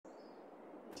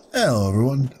Hello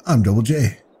everyone, I'm Double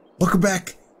J. Welcome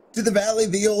back to the Valley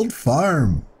of the Old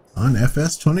Farm on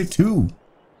FS22.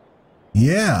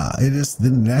 Yeah, it is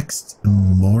the next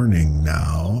morning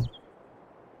now.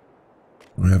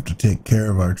 We have to take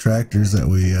care of our tractors that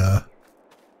we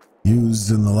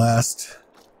used in the last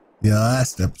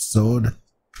episode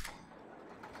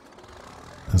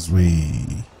as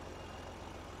we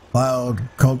plowed,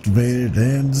 cultivated,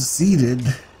 and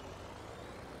seeded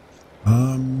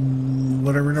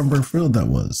whatever number of field that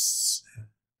was.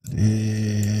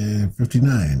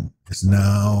 59 is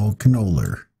now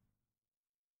canola.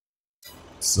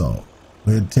 So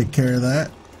we had to take care of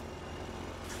that.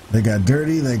 They got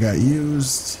dirty, they got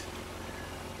used.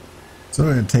 So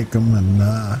we're gonna take them and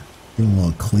give them a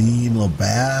little clean, little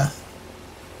bath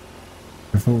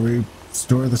before we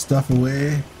store the stuff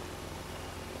away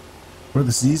for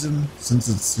the season, since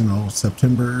it's, you know,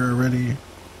 September already.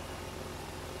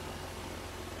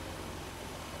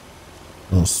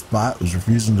 Little Spot was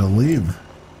refusing to leave.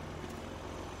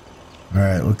 All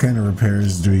right, what kind of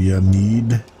repairs do you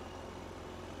need?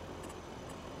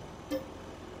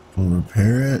 We'll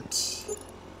repair it.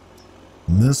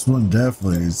 And this one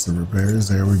definitely needs some repairs.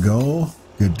 There we go.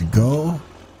 Good to go.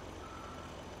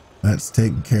 That's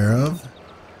taken care of.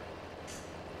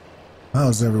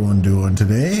 How's everyone doing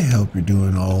today? Hope you're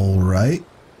doing all right.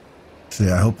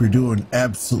 Actually, I hope you're doing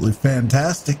absolutely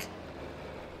fantastic.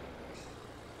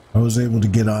 I was able to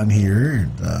get on here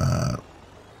and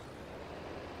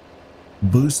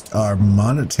boost our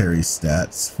monetary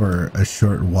stats for a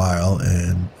short while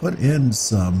and put in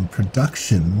some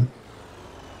production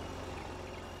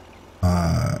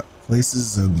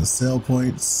places and the sale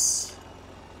points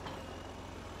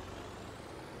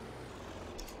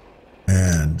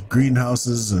and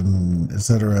greenhouses and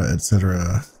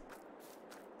etc.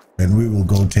 And we will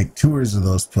go take tours of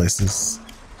those places.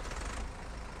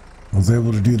 I was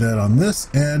able to do that on this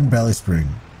and Valley Spring.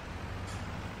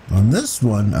 On this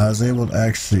one, I was able to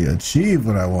actually achieve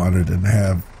what I wanted and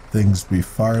have things be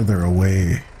farther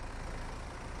away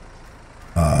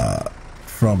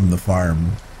from the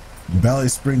farm. In Valley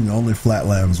Spring, the only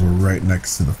flatlands were right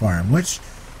next to the farm, which,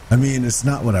 I mean, it's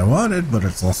not what I wanted, but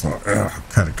it's also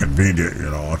kind of convenient, you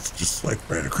know, it's just like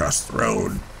right across the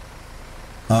road.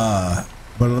 But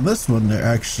on this one, it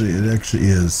actually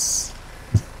is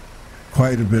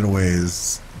quite a bit of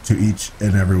ways to each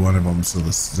and every one of them. So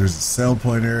there's a sale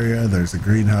point area, there's a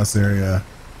greenhouse area,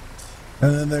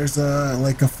 and then there's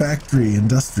like a factory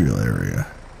industrial area.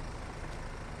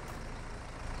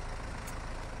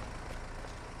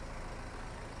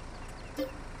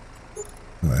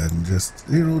 And just,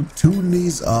 you know, tune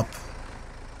these up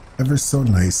ever so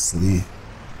nicely.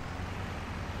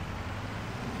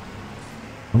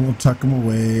 And we'll tuck them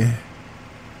away.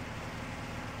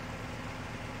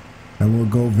 And we'll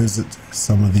go visit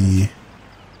some of the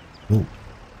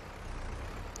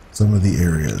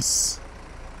areas.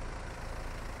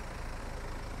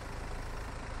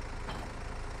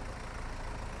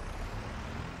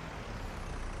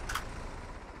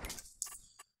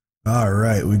 All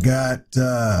right, we got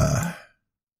well,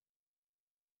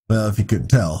 if you couldn't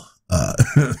tell,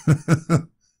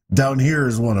 down here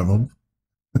is one of them.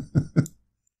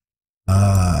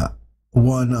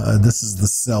 This is the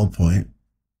sell point.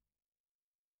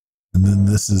 And then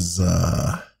this is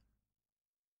the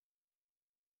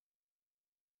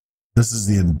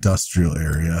industrial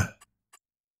area.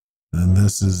 And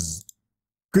this is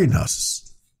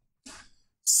greenhouses.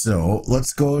 So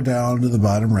let's go down to the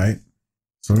bottom right.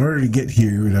 So in order to get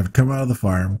here, we'd have to come out of the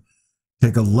farm,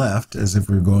 take a left as if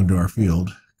we were going to our field,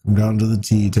 come down to the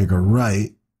T, take a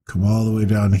right, come all the way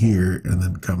down here, and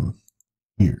then come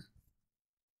here.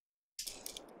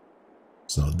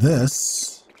 So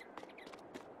this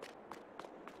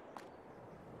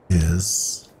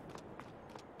is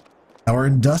our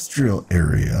industrial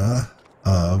area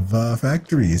of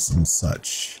factories and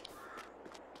such.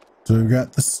 So we've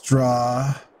got the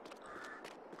straw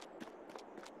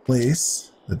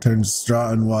place that turns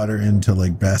straw and water into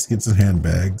like baskets and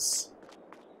handbags.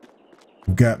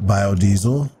 We've got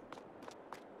biodiesel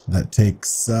that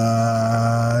takes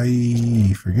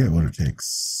I forget what it takes,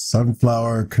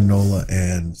 sunflower, canola,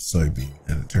 and soybean,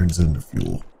 and it turns into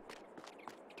fuel.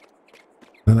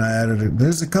 Then I added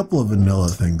there's a couple of vanilla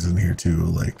things in here too,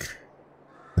 like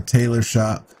a tailor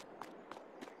shop,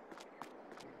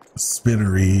 a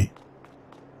spinnery.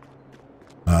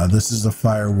 This is a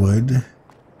firewood.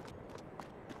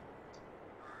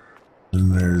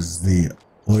 And there's the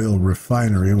oil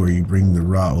refinery where you bring the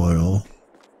raw oil.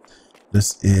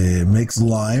 This makes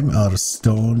lime out of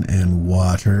stone and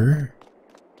water.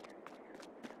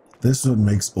 This one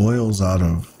makes oils out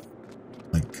of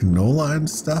like canola and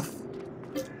stuff.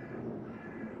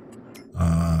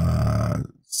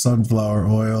 Sunflower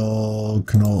oil,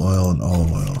 canola oil, and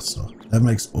olive oil. So that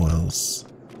makes oils.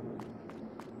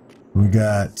 We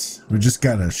just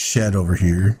got a shed over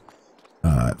here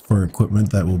for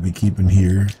equipment that we'll be keeping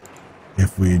here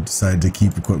if we decide to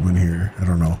keep equipment here. I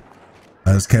don't know.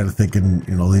 I was kind of thinking,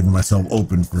 you know, leaving myself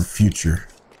open for future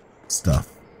stuff.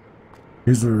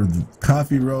 Here's where the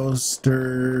coffee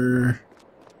roaster.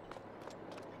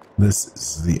 This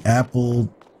is the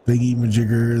apple thingy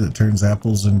majigger that turns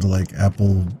apples into like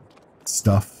apple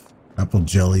stuff, apple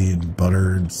jelly and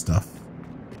butter and stuff.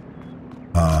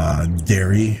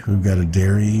 Dairy, we've got a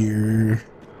dairy here,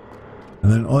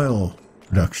 and then oil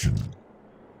production,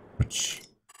 which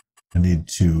I need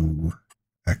to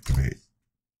activate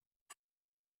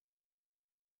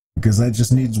because that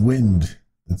just needs wind.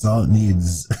 That's all it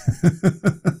needs.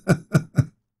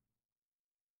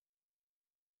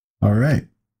 All right.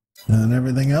 And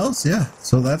everything else, yeah.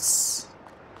 So this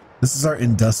is our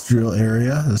industrial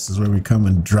area. This is where we come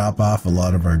and drop off a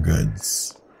lot of our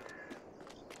goods.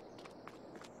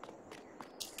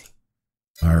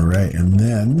 All right, and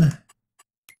then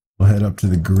we'll head up to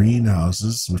the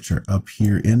greenhouses, which are up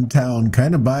here in town,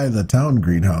 kind of by the town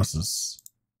greenhouses.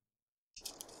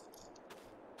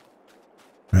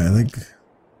 I think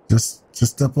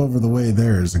just up over the way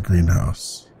there is a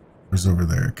greenhouse. Where's over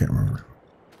there? I can't remember.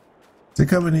 So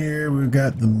come in here, we've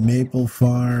got the maple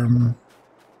farm.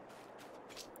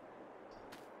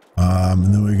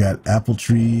 And then we got apple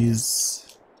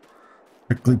trees,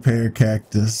 prickly pear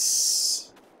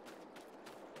cactus,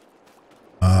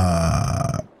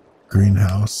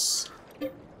 greenhouse.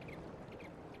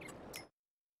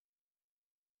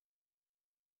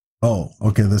 Oh,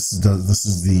 okay. This is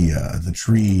the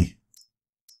tree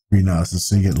greenhouses.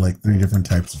 So you get like 3 different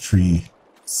types of tree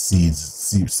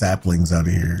saplings out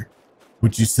of here,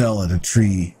 which you sell at a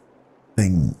tree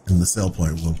thing in the sell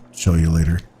point. We'll show you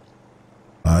later.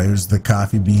 Here's the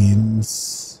coffee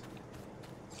beans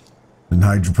and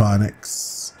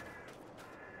hydroponics.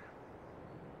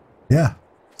 Yeah,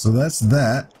 so that's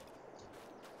that.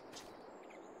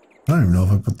 I don't even know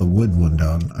if I put the wood one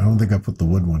down. I don't think I put the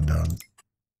wood one down.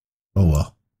 Oh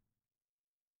well.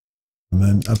 And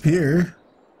then up here,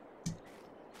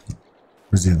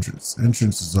 where's the entrance?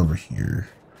 Entrance is over here.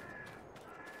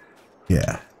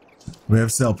 Yeah, we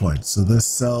have sell points. So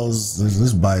this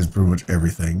buys pretty much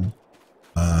everything.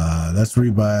 That's where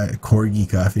you buy Corgi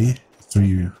coffee. That's where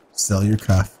you sell your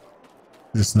coffee.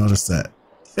 Just noticed that.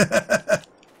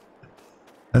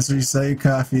 That's where you sell your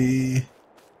coffee.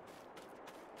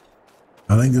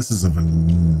 I think this is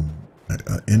an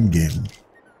in-game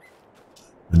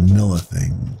vanilla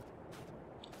thing.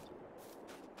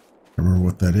 I remember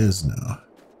what that is now.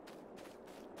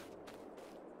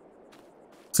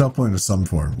 Sell point of some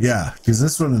form. Yeah, because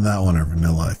this one and that one are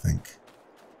vanilla, I think.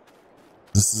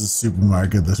 This is a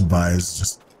supermarket. This buys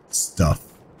just stuff.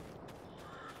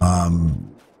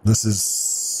 This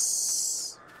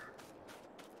is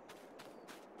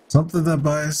something that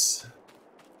buys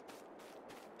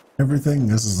everything.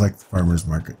 This is like the farmer's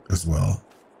market as well.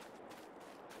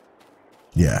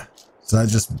 Yeah. So it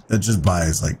just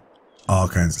buys like all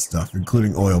kinds of stuff,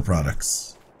 including oil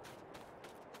products.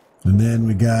 And then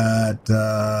we got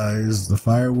here's the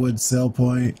firewood sell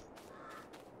point.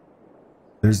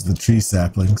 There's the tree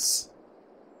saplings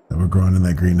that were growing in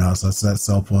that greenhouse. That's that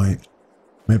sell point.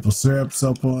 Maple syrup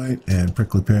sell point, and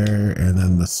prickly pear, and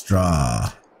then the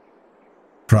straw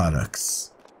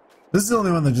products. This is the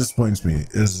only one that disappoints me,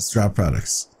 is the straw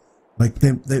products. Like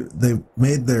they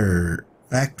made their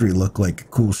factory look like a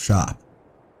cool shop,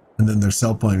 and then their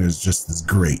sell point is just this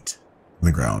grate in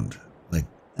the ground. Like,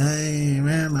 hey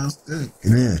man, that's good.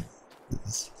 Yeah.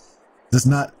 It's just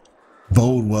not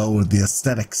bode well with the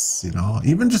aesthetics, you know.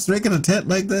 Even just making a tent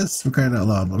like this, for crying out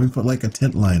loud. Let me put like a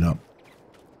tent line up.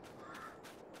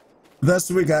 That's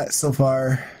what we got so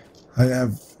far. I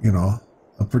have, you know,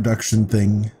 a production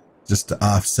thing just to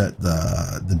offset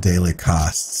the daily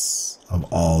costs of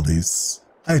all these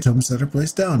items that are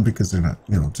placed down, because they're not,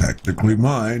 you know, technically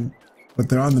mine, but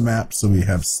they're on the map, so we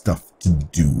have stuff to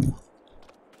do.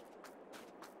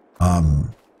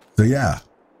 So yeah,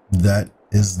 that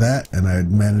is that, and I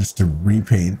managed to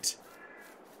repaint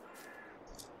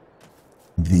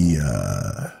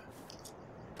the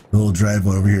little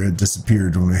driveway over here. It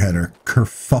disappeared when we had our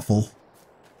kerfuffle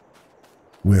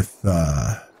with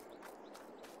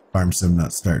farm sim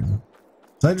not starting.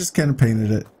 So I just kind of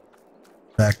painted it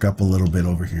back up a little bit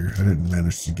over here. I didn't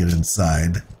manage to get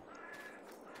inside,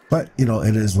 but you know,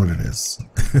 it is what it is.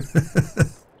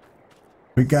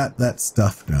 We got that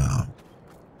stuff now.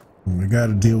 And we got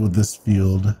to deal with this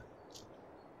field.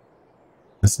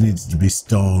 This needs to be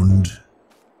stone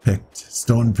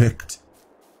picked.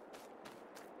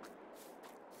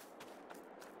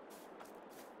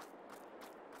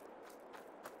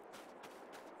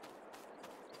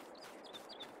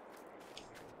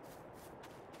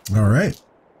 All right.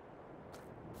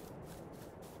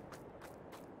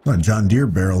 Got John Deere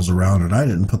barrels around and I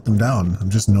didn't put them down.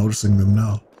 I'm just noticing them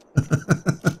now.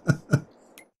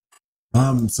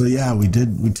 So yeah, we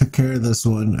took care of this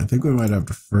one. I think we might have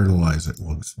to fertilize it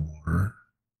once more.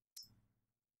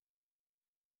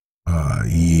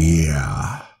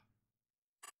 Yeah.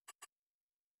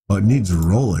 Well, it needs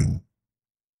rolling.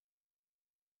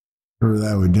 For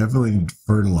that, we definitely need to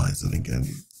fertilize it again.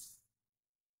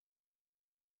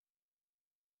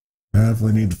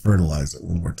 Definitely need to fertilize it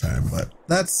one more time, but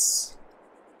that's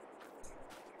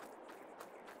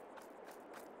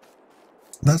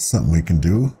something we can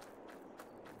do.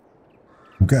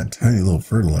 We've got a tiny little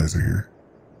fertilizer here.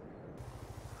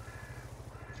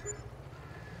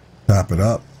 Top it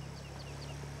up.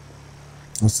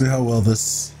 We'll see how well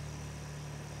this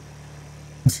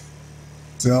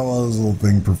see how well this little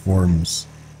thing performs.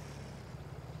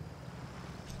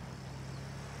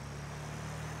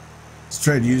 Let's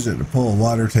try to use it to pull a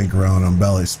water tank around on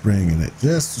Valley Spring, and it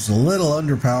just is a little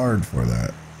underpowered for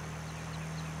that.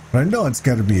 But I know it's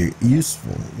got to be a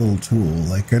useful little tool.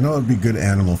 Like, I know it'd be good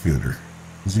animal feeder,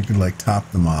 because you could like top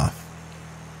them off.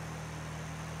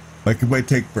 Like, it might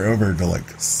take forever to like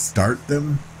start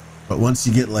them, but once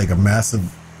you get like a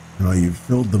massive, you know, you've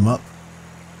filled them up,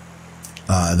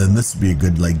 then this would be a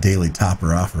good like daily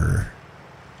topper offer.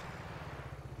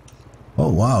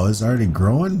 Oh wow, it's already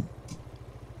growing.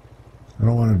 I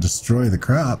don't want to destroy the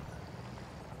crop.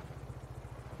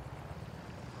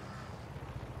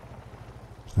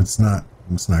 It's not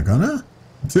gonna.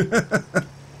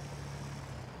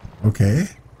 Okay.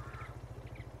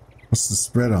 What's the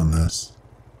spread on this?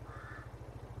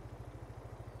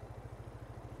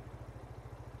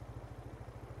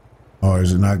 Or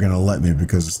is it not going to let me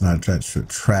because it's not attached to a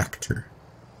tractor?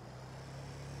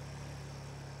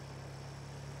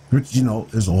 Which, you know,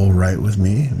 is all right with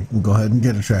me. We can go ahead and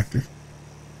get a tractor.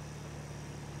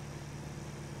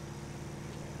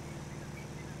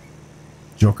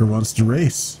 Joker wants to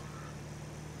race.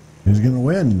 He's going to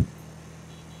win.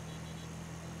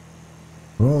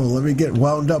 Oh, let me get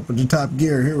wound up into top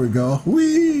gear. Here we go.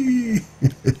 Whee!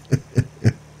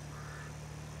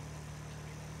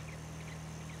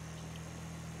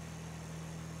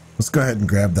 Let's go ahead and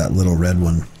grab that little red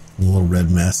one, the little red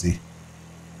Massey.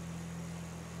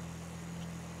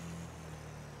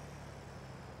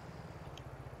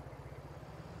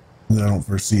 I don't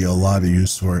foresee a lot of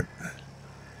use for it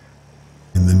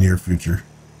in the near future.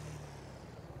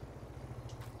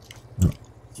 No,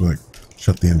 so like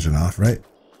shut the engine off, right?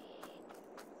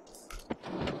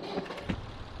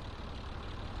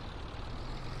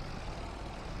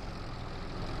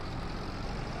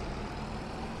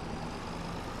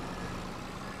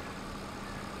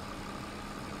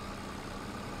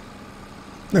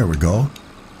 There we go.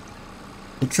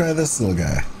 We'll try this little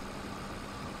guy.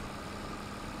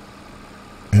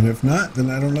 And if not, then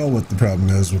I don't know what the problem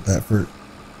is with that FERT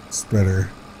spreader.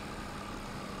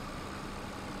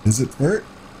 Is it FERT?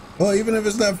 Well, even if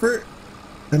it's not FERT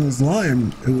and it's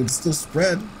lime, it would still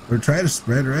spread, or try to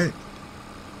spread, right?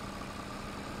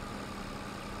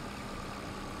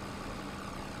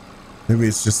 Maybe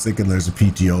it's just thinking there's a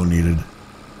PTO needed.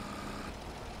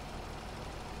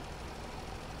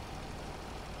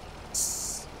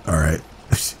 All right.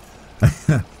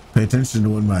 Pay attention to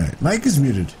when my mic is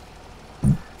muted.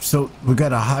 So we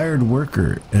got a hired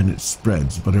worker and it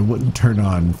spreads, but it wouldn't turn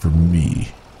on for me.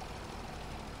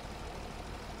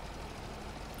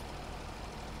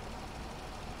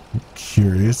 I'm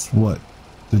curious what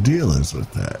the deal is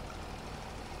with that.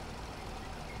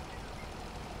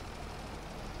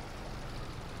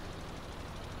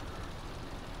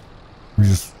 We're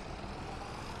just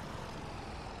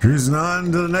cruising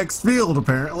on to the next field.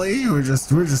 Apparently, we're just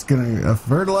gonna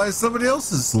fertilize somebody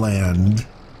else's land.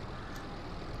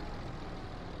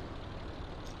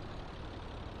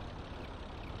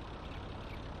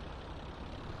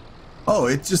 Oh,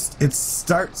 it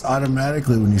starts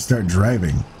automatically when you start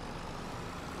driving.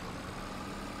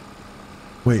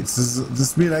 Wait, so does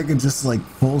this mean I can just like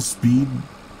full speed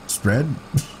spread?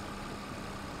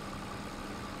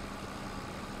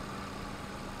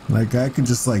 Like I could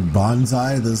just like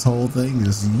bonsai this whole thing,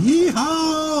 just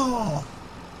yeehaw!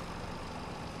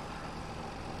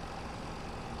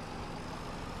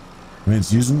 I mean,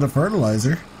 it's using the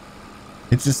fertilizer.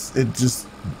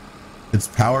 It's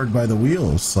powered by the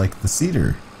wheels, like the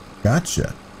seeder.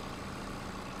 Gotcha.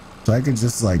 So I could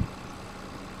just like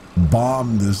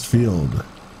bomb this field.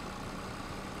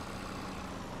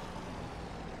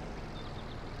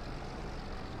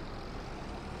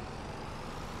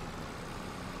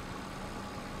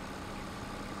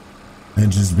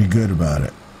 And just be good about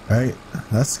it, right?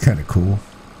 That's kind of cool.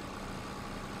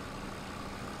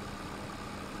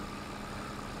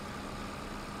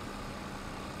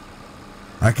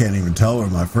 I can't even tell where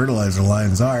my fertilizer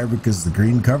lines are because the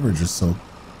green coverage is so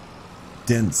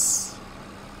dense.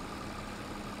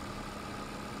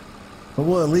 But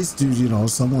we'll at least do, you know,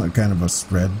 somewhat kind of a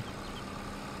spread.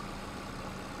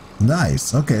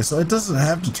 Nice. Okay, so it doesn't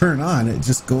have to turn on. It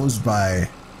just goes by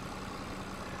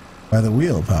the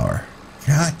wheel power.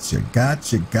 Gotcha,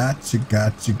 gotcha, gotcha,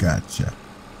 gotcha, gotcha.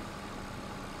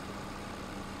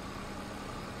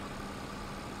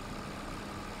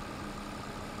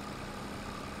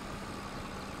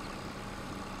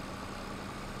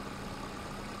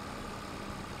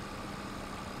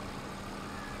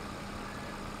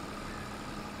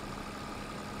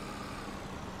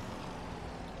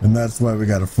 And that's why we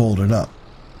got to fold it up.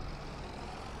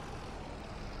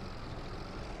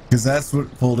 Because that's what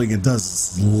folding it does.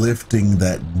 It's lifting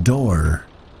that door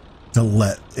to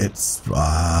let it...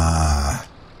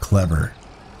 clever.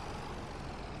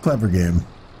 Clever game.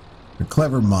 A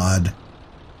clever mod.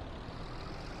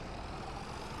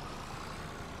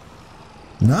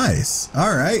 Nice.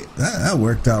 All right. That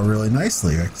worked out really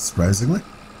nicely, surprisingly.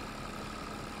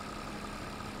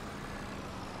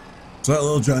 So that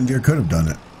little John Deere could have done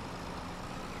it.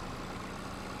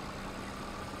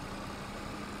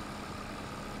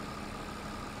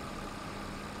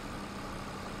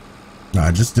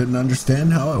 I just didn't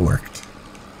understand how it worked.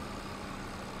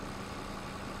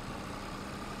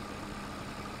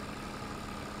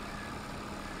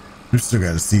 We've still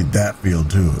got to seed that field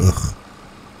too. Ugh.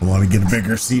 I want to get a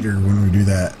bigger seeder when we do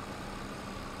that.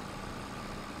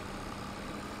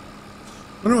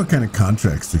 I wonder what kind of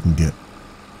contracts we can get.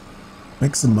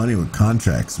 Make some money with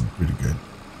contracts would be pretty good.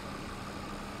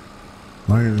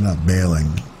 Why are they not bailing?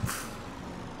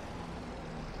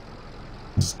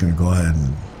 I'm just going to go ahead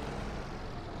and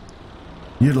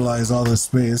utilize all this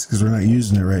space because we're not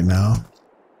using it right now.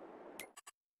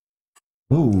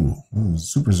 Ooh,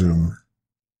 super zoom.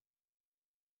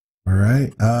 All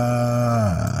right.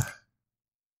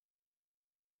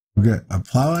 We got a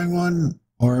plowing one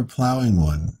or a plowing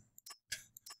one.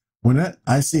 When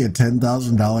I see a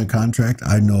 $10,000 contract,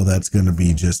 I know that's going to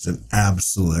be just an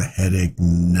absolute headache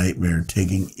nightmare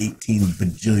taking 18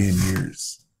 bajillion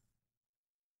years.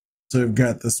 So we've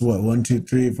got this, what, 1, 2,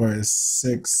 3, 4,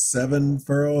 6, 7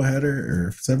 furrow header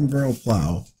or 7 furrow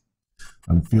plow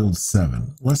on field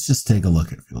 7. Let's just take a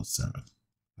look at field 7.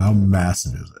 How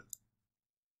massive is it?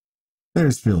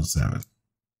 There's field 7.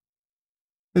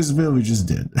 There's the field we just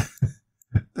did.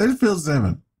 There's field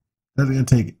 7. That's going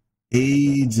to take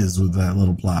ages with that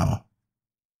little plow.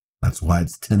 That's why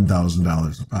it's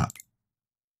 $10,000 a pop.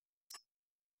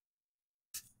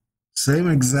 Same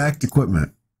exact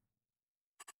equipment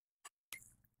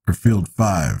for field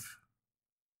 5.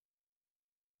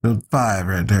 Field 5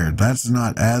 right there. That's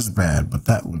not as bad, but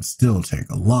that would still take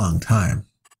a long time.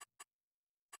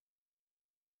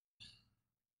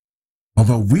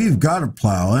 Although we've got a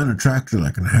plow and a tractor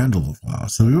that can handle the plow,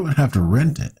 so we wouldn't have to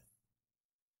rent it.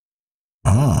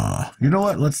 Ah, you know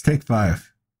what? Let's take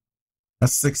 5.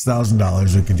 That's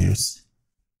 $6,000 we could use.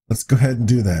 Let's go ahead and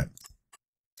do that.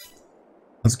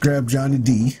 Let's grab Johnny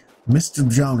D, Mr.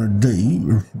 Johnny D,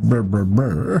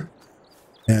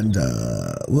 and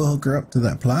we'll hook her up to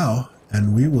that plow,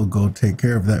 and we will go take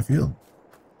care of that field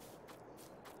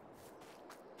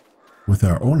with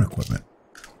our own equipment.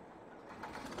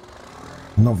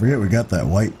 And don't forget, we got that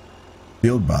white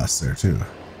field boss there too.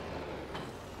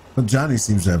 But Johnny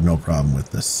seems to have no problem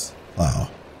with this plow.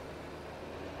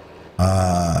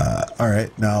 All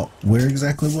right, now where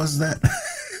exactly was that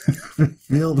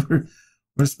field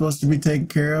we're supposed to be taking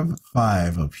care of?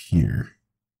 5 up here.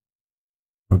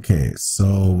 Okay,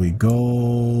 so we go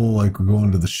like we're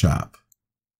going to the shop.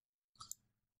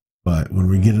 But when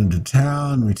we get into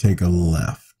town, we take a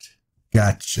left.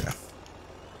 Gotcha.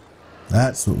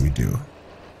 That's what we do.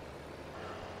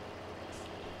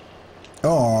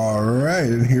 All right,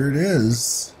 and here it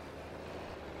is.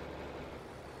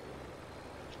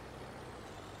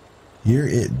 Here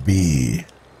it be.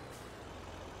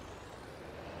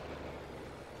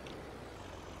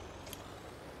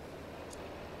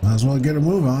 Might as well get a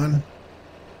move on.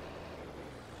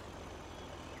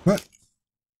 What?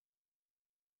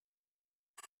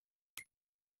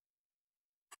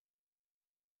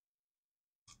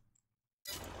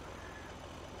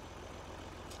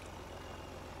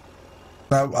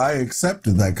 I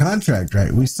accepted that contract,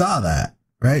 right? We saw that,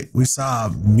 right? We saw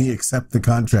me accept the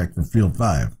contract for Field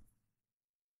 5.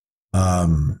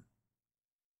 And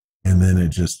then it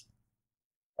just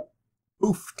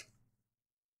poofed.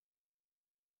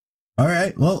 All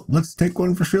right, well, let's take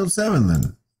one for Field 7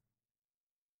 then.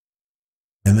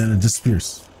 And then it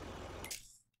disappears.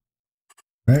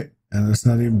 Right? And it's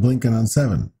not even blinking on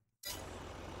 7.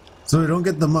 So we don't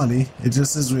get the money. It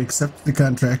just says we accept the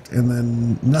contract and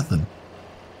then nothing.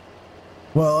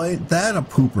 Well, ain't that a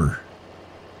pooper?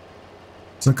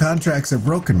 So contracts are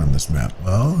broken on this map.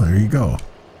 Well, there you go.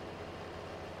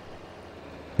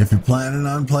 If you're planning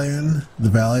on playing the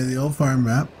Valley of the Old Farm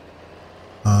map,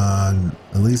 on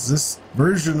at least this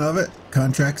version of it,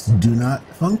 contracts do not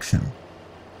function.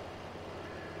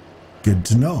 Good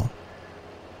to know.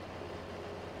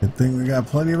 Good thing we got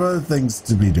plenty of other things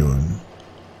to be doing.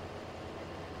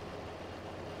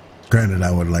 Granted,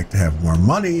 I would like to have more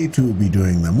money to be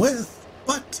doing them with,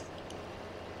 but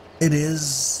it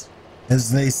is,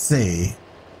 as they say,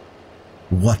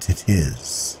 what it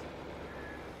is.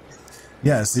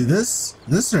 Yeah, see this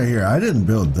right here, I didn't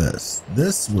build this.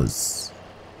 This was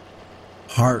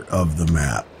part of the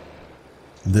map.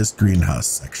 This greenhouse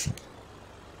section.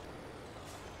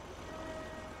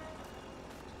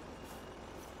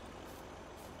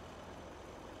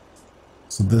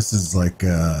 So this is like,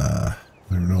 I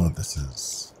don't know what this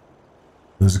is.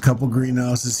 There's a couple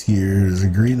greenhouses here. There's a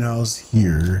greenhouse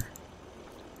here.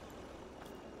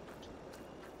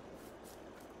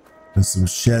 And some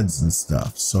sheds and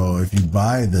stuff. So if you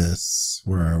buy this,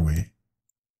 where are we?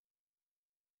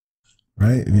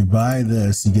 Right? If you buy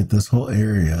this, you get this whole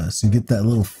area. So you get that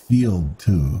little field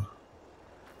too.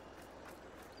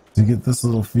 So you get this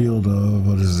little field of,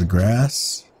 what is it,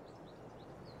 grass?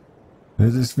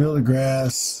 There's this field of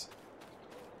grass.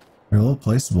 There's a little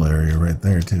placeable area right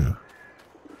there too.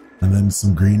 And then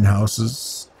some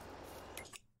greenhouses.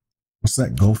 What's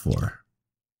that go for?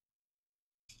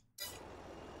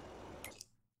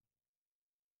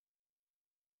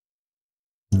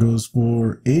 It goes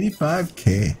for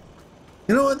 85K.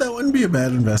 You know what? That wouldn't be a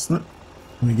bad investment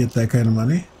when we get that kind of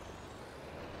money.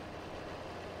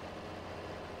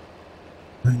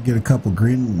 I can get a couple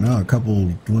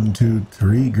 1, 2,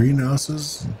 3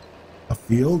 greenhouses, a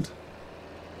field.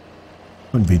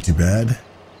 Wouldn't be too bad.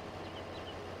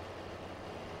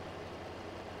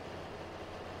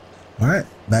 All right,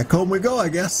 back home we go, I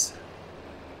guess.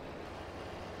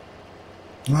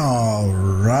 All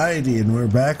righty, and we're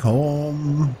back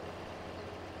home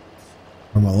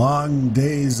from a long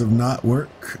days of not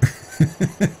work.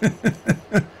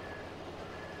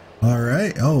 All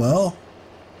right, oh well.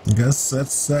 I guess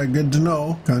that's good to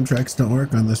know. Contracts don't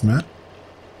work on this map.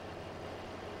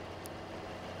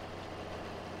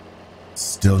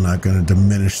 Still not going to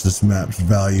diminish this map's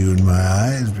value in my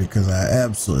eyes because I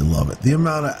absolutely love it. The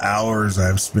amount of hours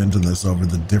I've spent on this over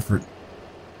the different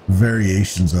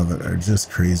variations of it are just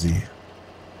crazy.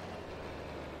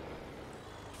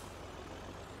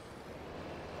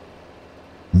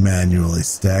 Manually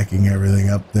stacking everything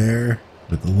up there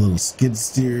with the little skid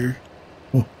steer.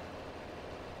 Oh.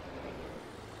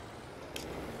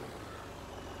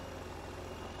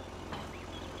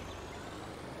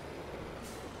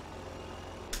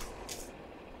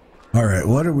 All right,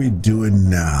 what are we doing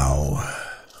now?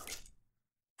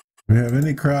 Do we have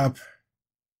any crop?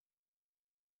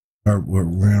 Or we're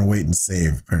gonna wait and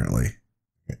save, apparently.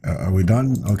 Are we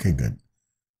done? Okay, good.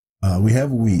 We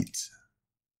have wheat.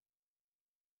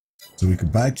 So we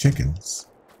could buy chickens.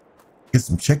 Get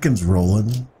some chickens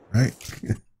rolling, right?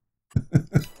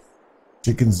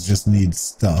 Chickens just need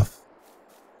stuff.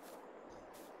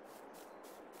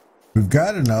 We've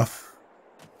got enough.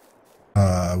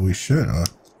 We should. I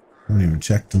haven't even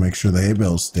checked to make sure the hay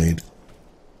bales stayed.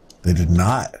 They did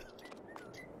not.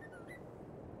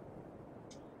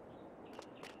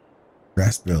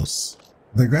 Grass bales.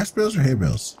 Are they grass bales or hay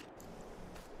bales?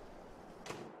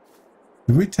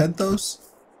 Did we ted those?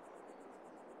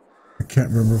 I can't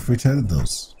remember if we tedded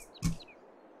those.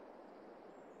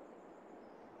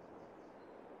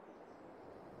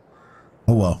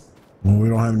 Oh well. Well, we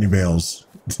don't have any bales.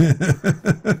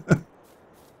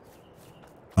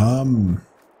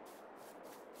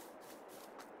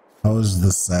 How is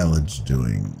the silage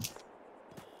doing?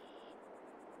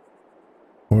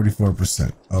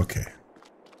 44%. Okay.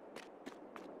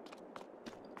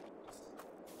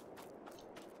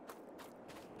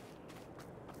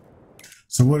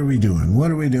 So what are we doing? What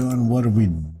are we doing? What are we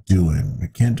doing? We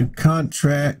can't do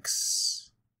contracts.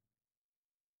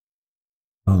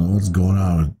 I don't know what's going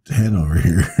on with Hen over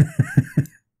here.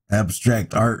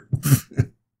 Abstract art.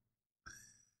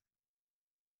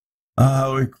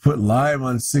 We put lime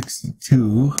on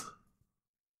 62.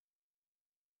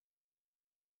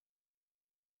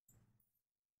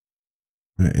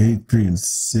 83 and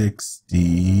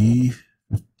 60.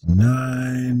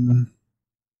 59.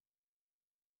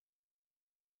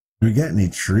 Do we got any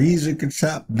trees we could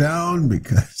chop down?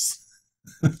 Because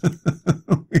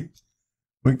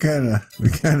we kind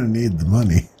of need the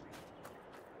money.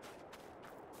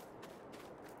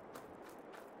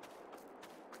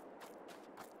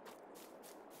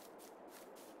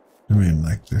 I mean,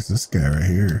 like, there's this guy right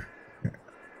here.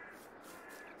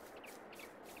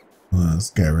 Well, this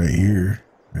guy right here,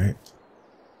 right?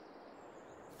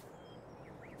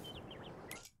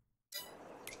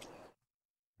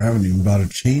 I haven't even bought a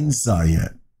chainsaw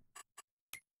yet.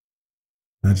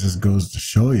 That just goes to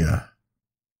show you.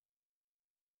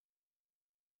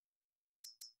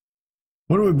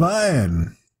 What are we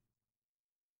buying?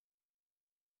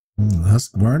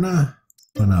 Husqvarna?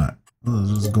 Why not? Well,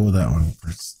 let's just go with that one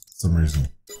for some reason.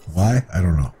 Why? I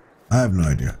don't know. I have no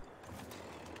idea.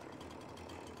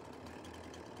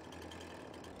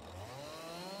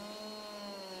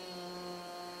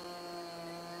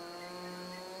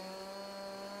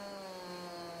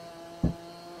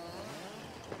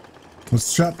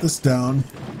 Let's chop this down.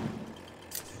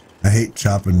 I hate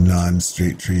chopping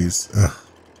non-straight trees. Ugh.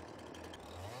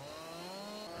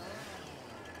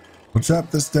 We'll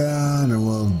chop this down and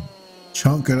we'll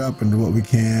chunk it up into what we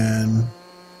can.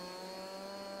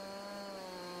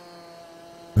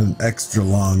 An extra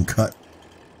long cut.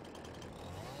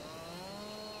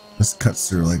 This cuts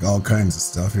through like all kinds of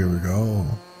stuff. Here we go.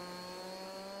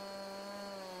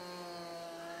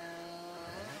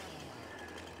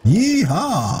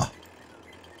 Yeehaw!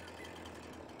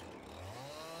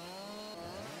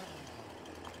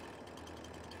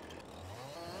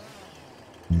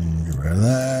 Get rid of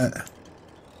that.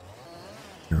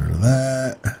 Get rid of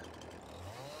that.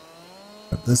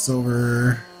 Put this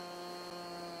over.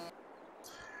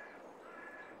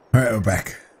 All right, we're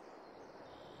back.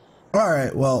 All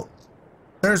right, well,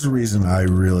 there's a reason I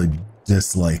really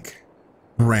dislike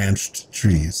branched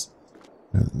trees.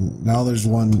 Now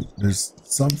there's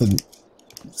something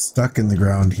stuck in the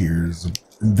ground here. There's an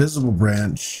invisible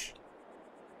branch.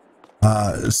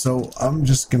 So I'm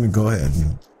just going to go ahead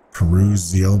and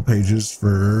peruse the yellow pages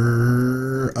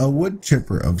for a wood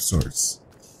chipper of sorts.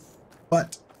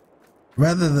 But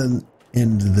rather than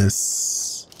end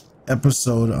this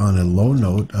episode on a low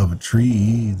note of a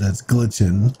tree that's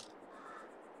glitching,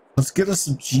 let's get us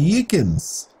some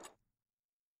chickens.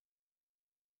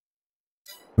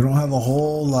 We don't have a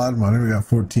whole lot of money. We got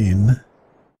 14.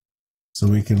 So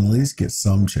we can at least get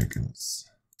some chickens.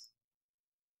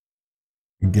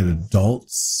 We can get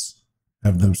adults.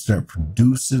 Have them start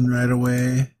producing right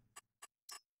away.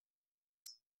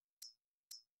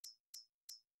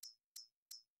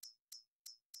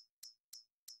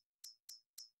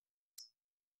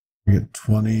 We get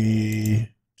 22.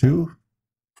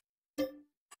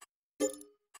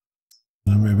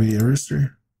 And maybe a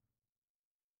rooster.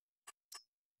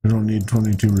 We don't need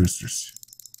 22 roosters.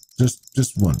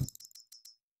 Just one.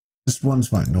 Just one's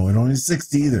fine. No, we don't need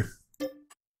 60 either.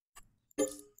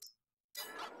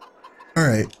 All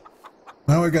right.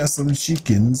 Now we got some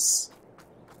chickens.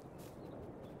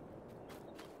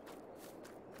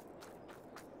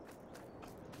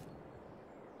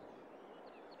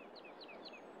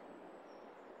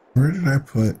 Where did I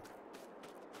put?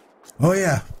 Oh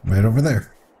yeah, right over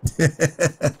there.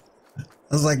 I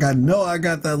was like, I know I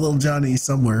got that little Johnny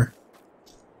somewhere.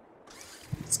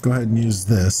 Let's go ahead and use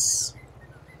this.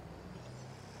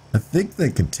 I think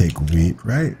they could take wheat,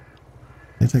 right?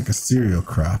 They take a cereal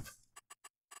crop.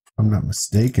 If I'm not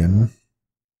mistaken.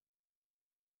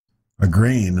 A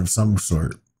grain of some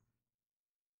sort.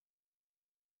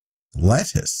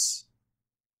 Lettuce.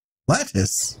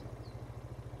 Lettuce?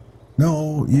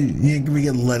 No, you ain't gonna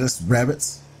get lettuce,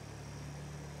 rabbits.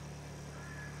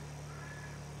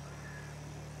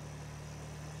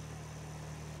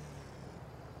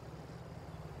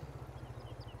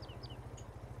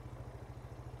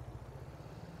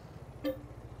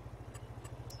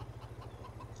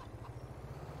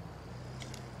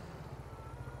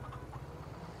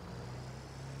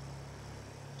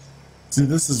 See,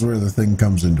 this is where the thing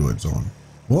comes into its own.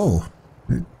 Whoa.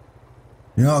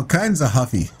 You're all kinds of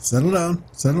huffy. Settle down.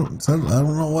 Settle. I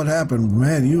don't know what happened.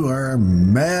 Man, you are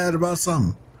mad about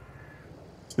something.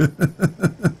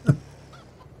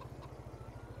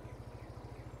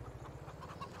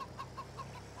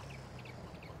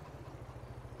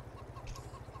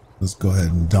 Let's go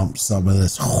ahead and dump some of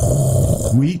this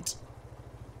wheat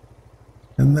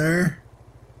in there.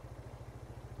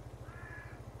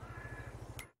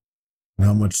 And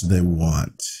how much do they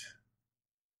want?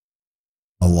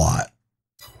 A lot.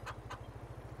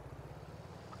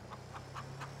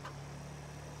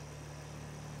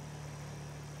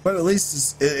 But at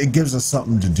least it gives us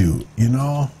something to do, you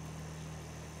know?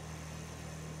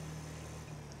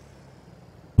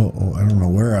 Oh, I don't know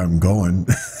where I'm going.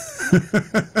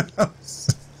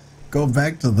 Go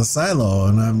back to the silo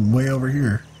and I'm way over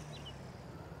here.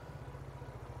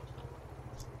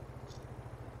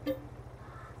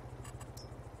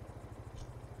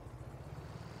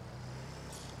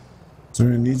 So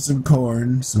we need some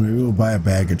corn, so maybe we'll buy a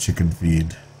bag of chicken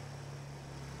feed.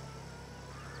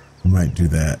 We might do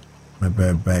that. Might buy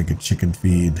a bag of chicken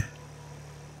feed.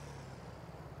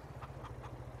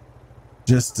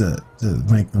 Just to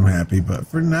make them happy. But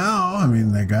for now, I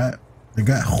mean, they got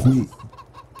wheat.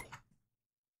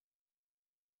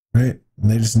 Right? And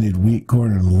they just need wheat,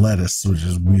 corn, and lettuce, which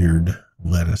is weird.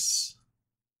 Lettuce.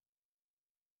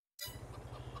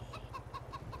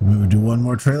 We would do one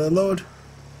more trailer load.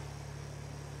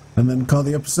 And then call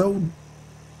the episode.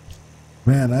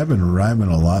 Man, I've been rhyming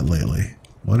a lot lately.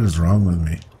 What is wrong with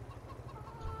me?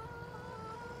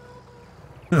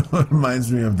 It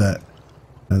reminds me of that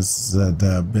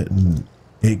bit in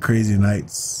 8 Crazy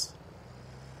Nights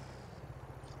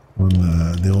when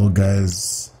the old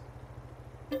guy's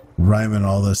rhyming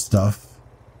all this stuff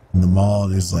in the mall,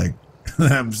 and he's like,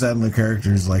 I'm setting the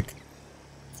character, he's like,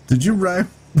 did you rhyme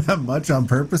that much on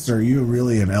purpose, or are you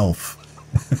really an elf?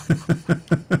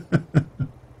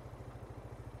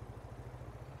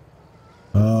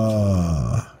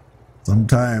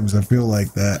 Sometimes I feel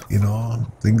like that, you know,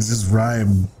 things just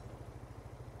rhyme.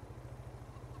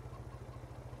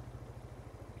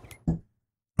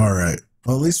 All right.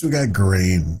 Well, at least we got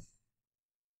grain.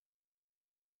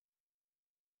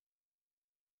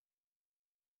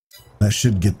 That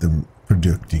should get them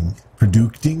producing.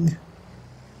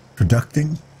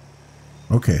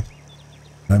 Okay.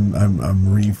 I'm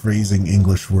rephrasing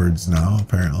English words now,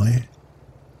 apparently.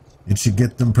 It should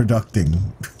get them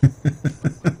producing.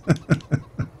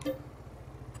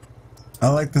 I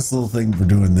like this little thing for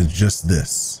doing just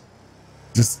this.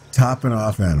 Just topping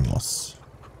off animals.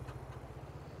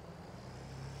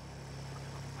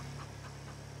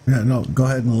 Yeah, no, go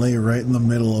ahead and lay right in the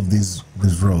middle of these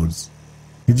roads.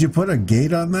 Did you put a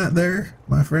gate on that there,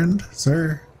 my friend,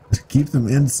 sir? To keep them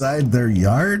inside their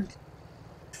yard?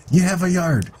 You have a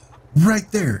yard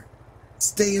right there.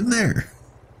 Stay in there.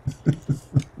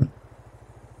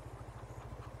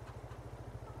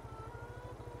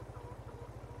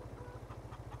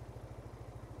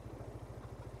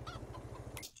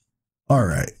 All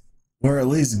right. We're at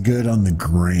least good on the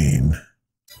grain.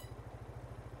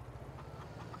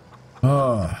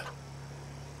 Oh,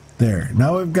 there.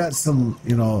 Now we've got some,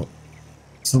 you know,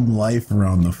 some life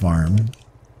around the farm.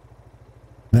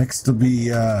 Next will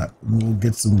be, we'll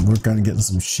get some, work on getting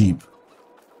some sheep.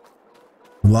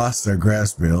 We lost our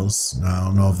grass bales. Now, I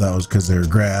don't know if that was because they were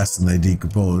grass and they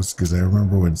decomposed, because I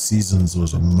remember when Seasons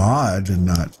was a mod and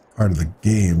not part of the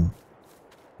game,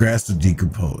 grass would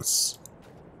decompose.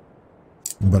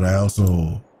 But I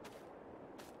also...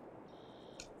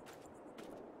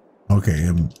 Okay,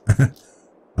 I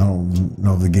don't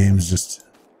know if the game's just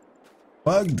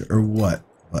bugged or what,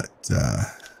 but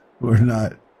we're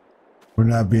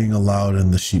not being allowed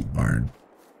in the sheep barn.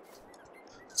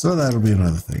 So that'll be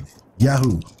another thing.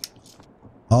 Yahoo!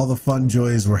 All the fun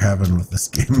joys we're having with this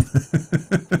game.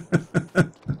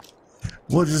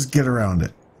 We'll just get around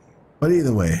it. But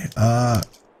either way,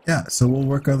 yeah, so we'll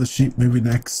work on the sheep maybe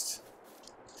next.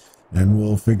 And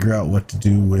we'll figure out what to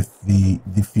do with the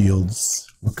fields.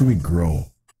 What can we grow?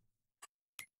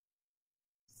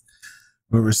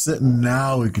 Where we're sitting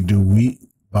now, we could do wheat,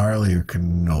 barley, or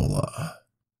canola.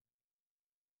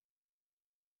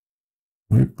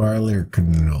 Wheat, barley, or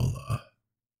canola.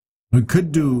 We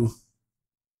could do...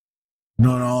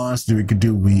 No, in all honesty, we could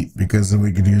do wheat, because then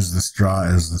we could use the straw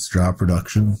as the straw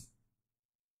production.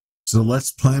 So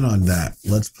let's plan on that.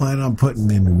 Let's plan on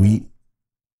putting in wheat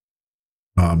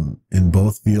in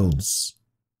both fields.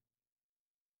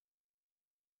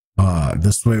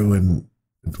 This way when,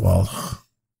 well,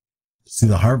 see,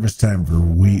 the harvest time for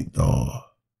wheat though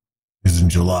is in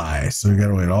July, so we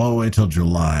gotta wait all the way till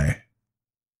July.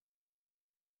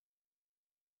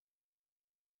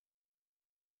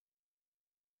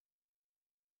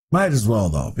 Might as well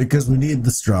though, because we need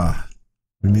the straw.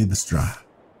 We need the straw.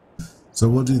 So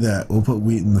we'll do that. We'll put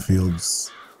wheat in the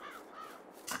fields.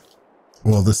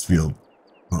 Well, this field.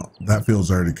 Oh, that field's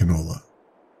already canola.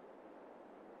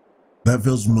 That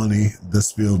field's money.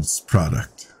 This field's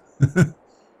product.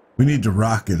 We need to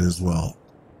rock it as well.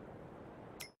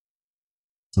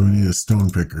 So we need a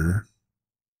stone picker.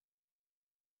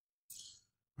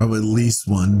 Probably at least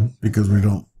one, because we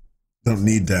don't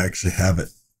need to actually have it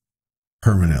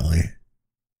permanently.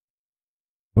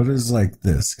 What is like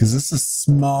this? Because this is a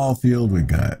small field we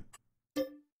got.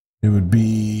 It would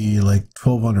be like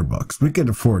 1,200 bucks. We could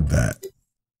afford that.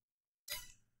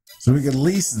 So we could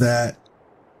lease that,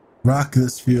 rock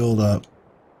this field up,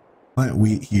 plant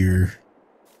wheat here,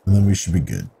 and then we should be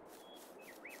good.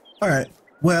 All right.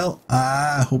 Well,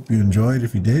 I hope you enjoyed.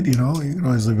 If you did, you know, you can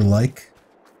always leave a like.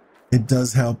 It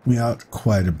does help me out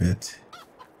quite a bit.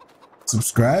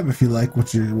 Subscribe if you like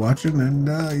what you're watching, and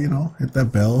you know, hit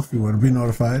that bell if you want to be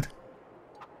notified.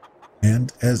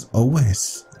 And as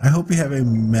always, I hope you have a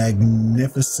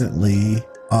magnificently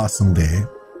awesome day,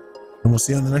 and we'll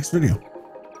see you on the next video.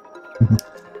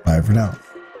 Bye for now.